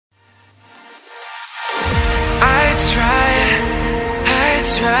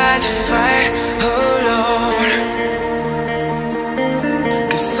tried to fight alone.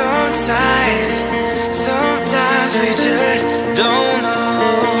 'Cause sometimes we just don't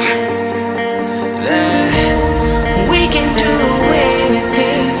know that we can do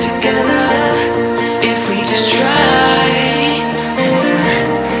anything together if we just try.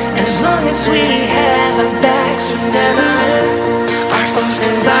 And as long as we have our backs, whenever our foes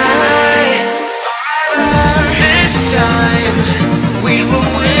combine, this time we will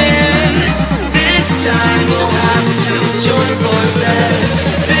win. This time we'll have to join forces.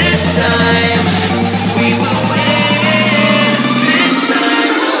 This time we will win. This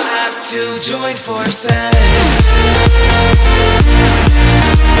time we'll have to join forces.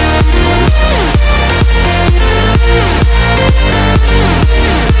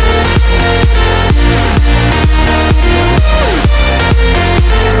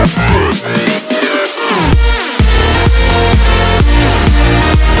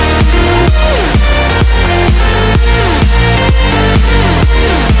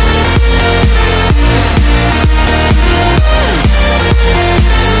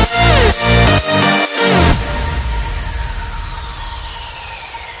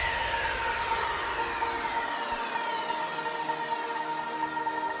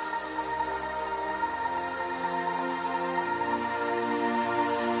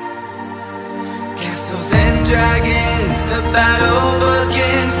 Castles and dragons, the battle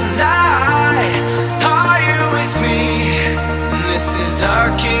begins tonight. Are you with me? This is our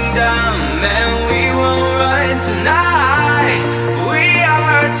kingdom and we won't run tonight. We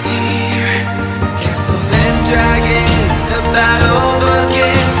are a team. Castles and dragons, the battle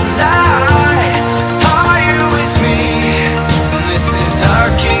begins tonight. Are you with me? This is our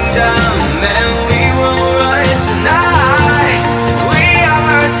kingdom and we won't run tonight. We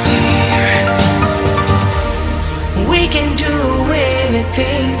are a team. We can do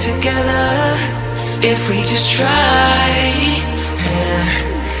anything together if we just try.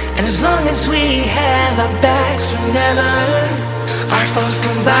 And as long as we have our backs, whenever our foes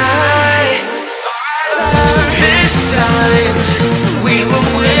combine, this time we will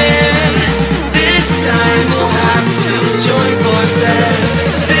win. This time we'll have to join forces.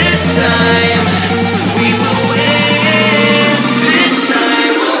 This time we will win. This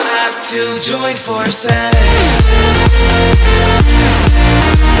time we'll have to join forces.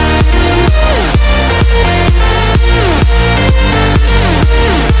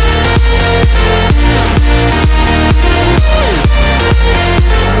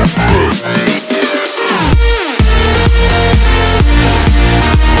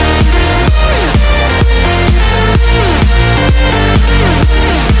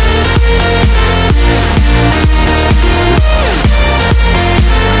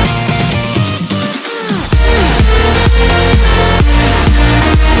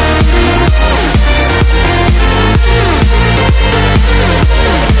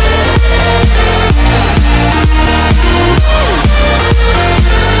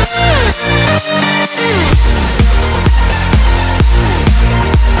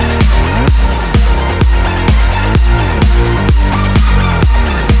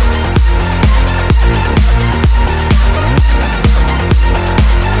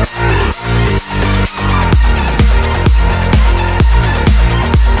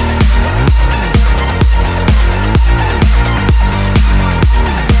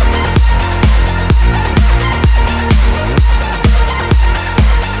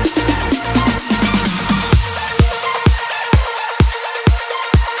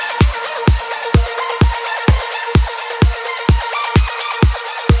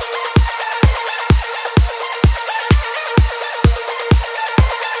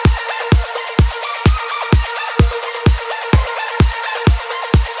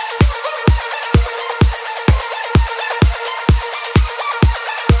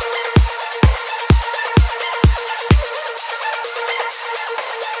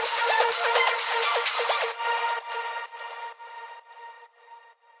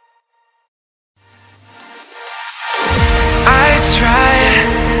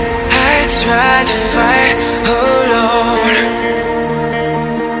 Tried to fight alone.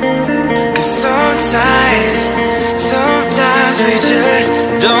 'Cause sometimes we just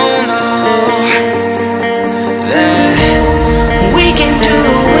don't know that we can do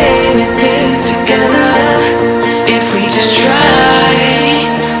anything together if we just try.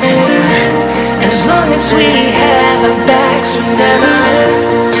 And as long as we have our backs, whenever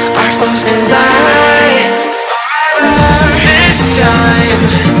our foes combine, this time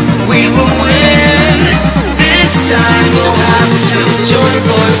we will win. This time we'll have to join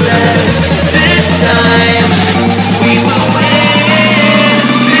forces. This time we will win.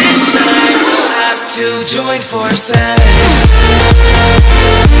 This forces.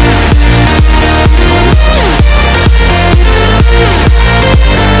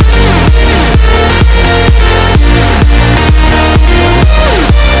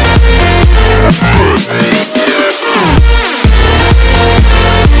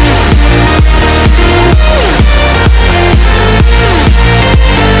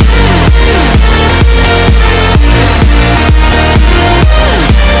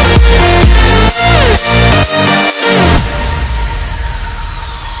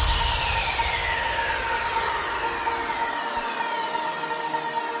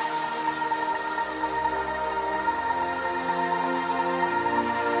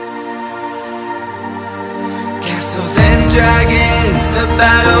 Castles and dragons, the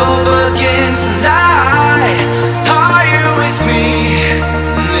battle begins tonight. Are you with me?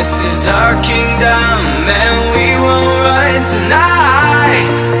 This is our kingdom and we won't run tonight.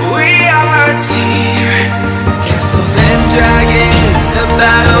 We are a team. Castles and dragons, the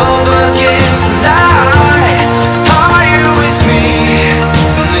battle begins tonight. Are you with me?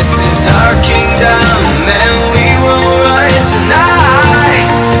 This is our kingdom and we won't run tonight.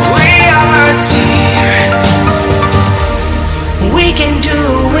 We are a team. We can do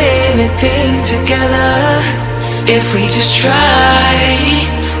anything together if we just try.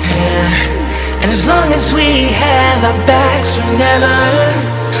 And as long as we have our backs, whenever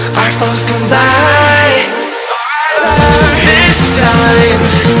our foes come by, this time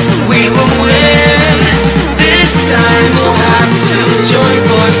we will win. This time we'll have to join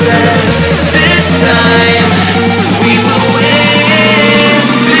forces. This time we will win.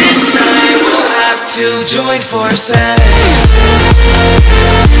 This time we'll have to join forces.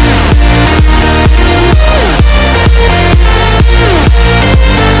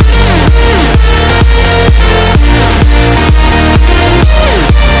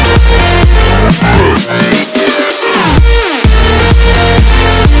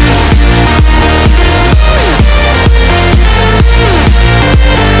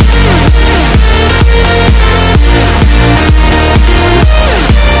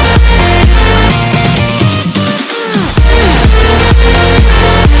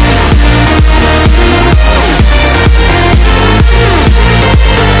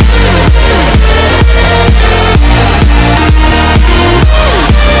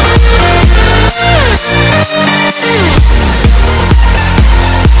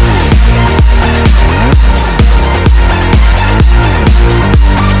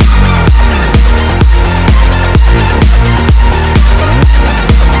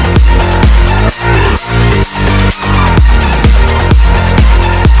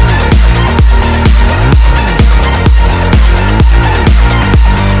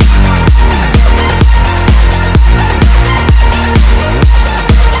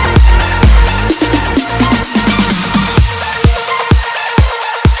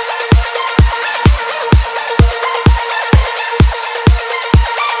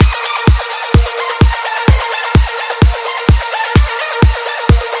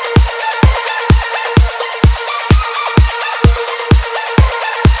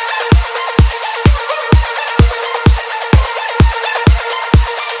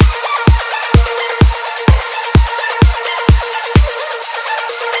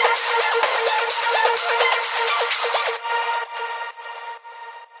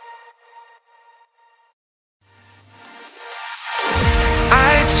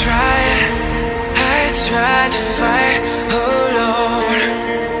 Tried to fight alone,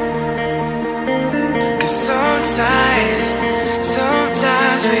 'cause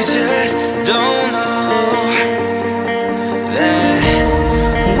sometimes we just don't know that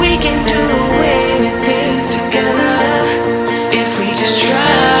we can do anything together if we just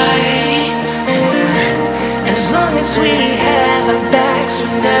try. And as long as we have our backs,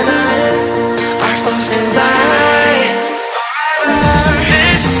 whenever our foes come by,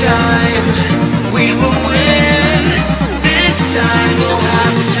 this time we will win. This time we'll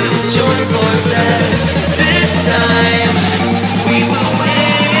have to join forces. This time we will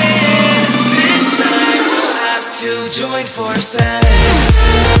win. This time we'll have to join forces.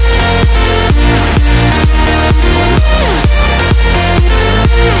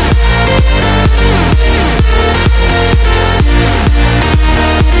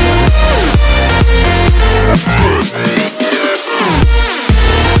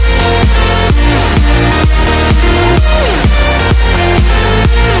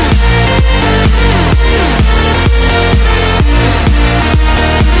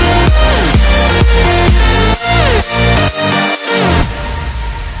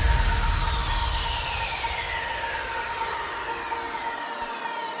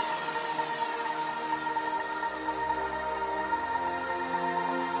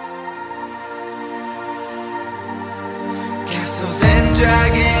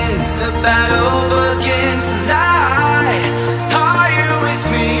 dragons, the battle begins tonight. Are you with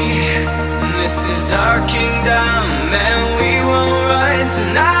me? This is our kingdom, and we won't run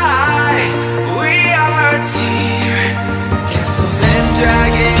tonight. We are a team, castles and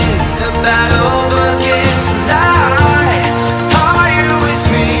dragons, the battle begins tonight. Are you with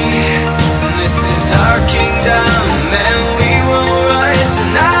me? This is our kingdom, and we won't run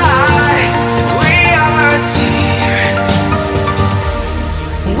tonight. We are a team.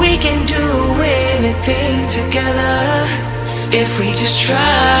 We can do anything together if we just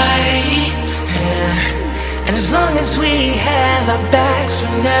try, yeah. And as long as we have our backs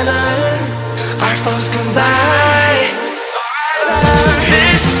whenever our foes come by,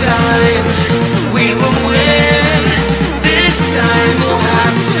 this time we will win. This time we'll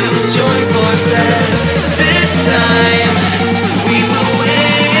have to join forces. This time we will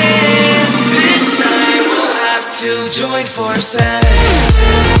win. This time we'll have to join forces.